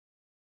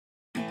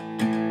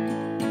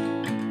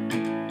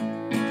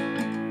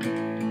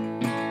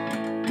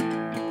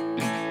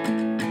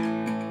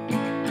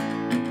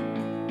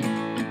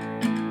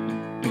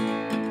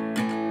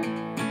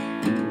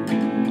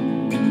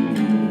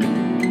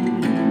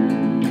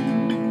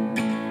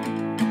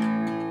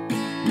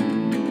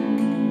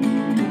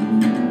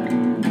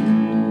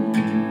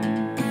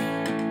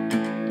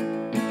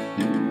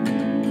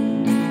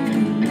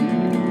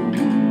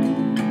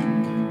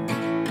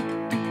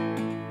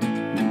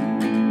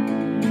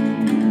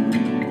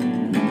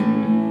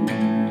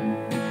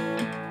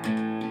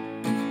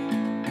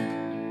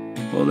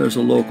there's a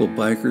local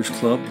bikers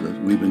club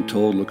that we've been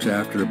told looks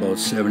after about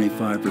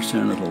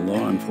 75% of the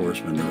law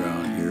enforcement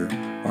around here.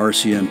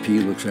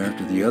 RCMP looks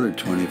after the other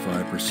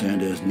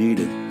 25% as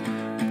needed.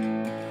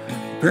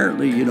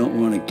 Apparently you don't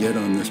want to get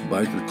on this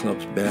biker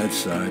club's bad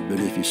side,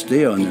 but if you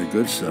stay on their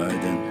good side,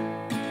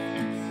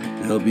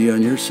 then they'll be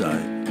on your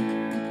side.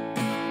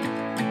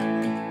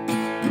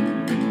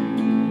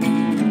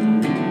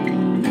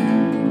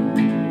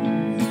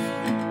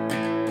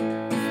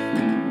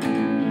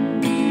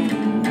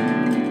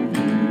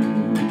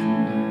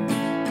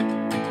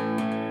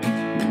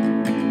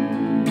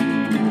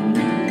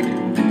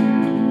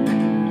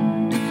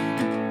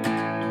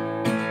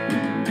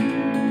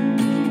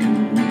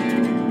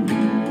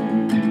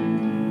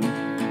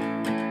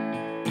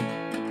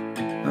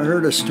 I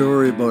heard a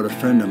story about a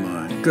friend of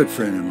mine, good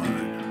friend of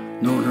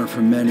mine, known her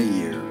for many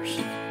years.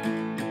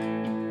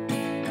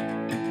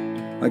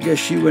 I guess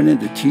she went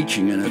into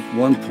teaching, and at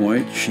one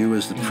point she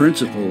was the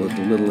principal at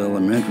the little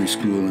elementary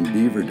school in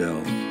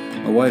Beaverdell.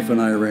 My wife and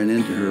I ran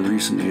into her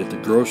recently at the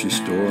grocery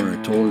store, and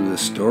I told her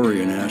this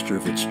story and asked her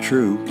if it's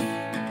true.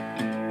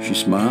 She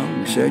smiled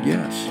and said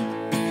yes.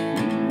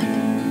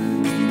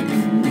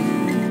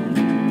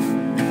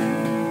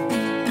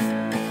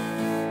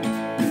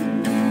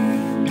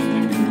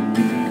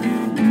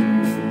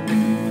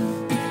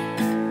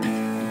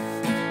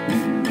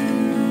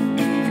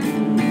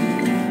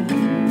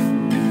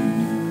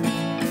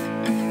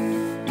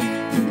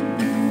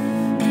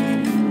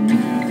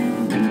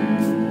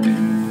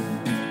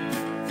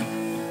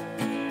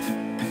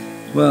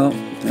 Well,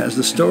 as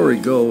the story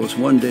goes,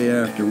 one day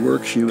after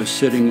work she was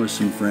sitting with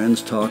some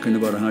friends talking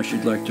about how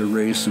she'd like to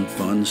raise some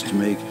funds to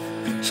make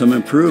some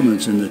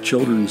improvements in the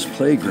children's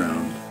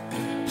playground.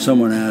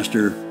 Someone asked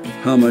her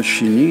how much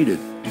she needed,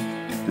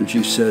 and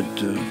she said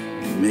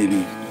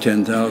maybe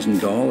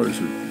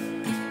 $10,000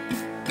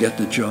 would get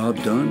the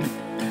job done.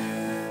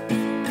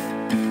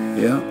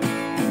 Yeah.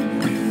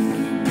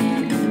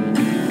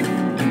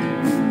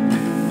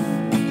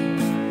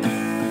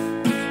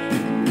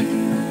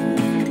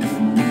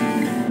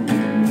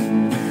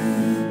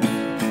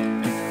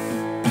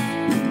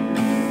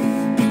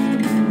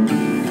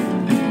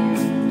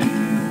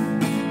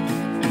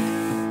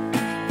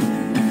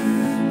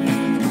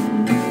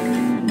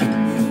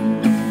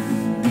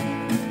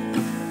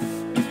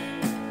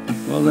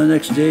 Well, the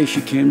next day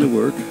she came to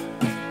work,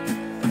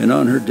 and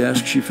on her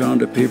desk she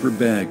found a paper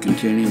bag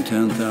containing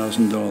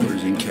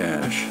 $10,000 in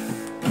cash.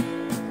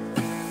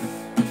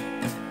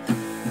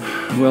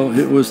 Well,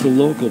 it was the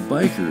local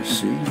bikers,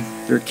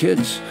 see? Their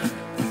kids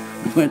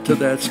went to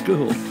that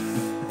school.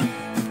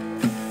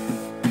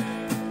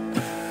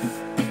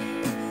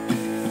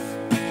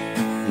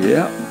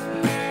 Yeah.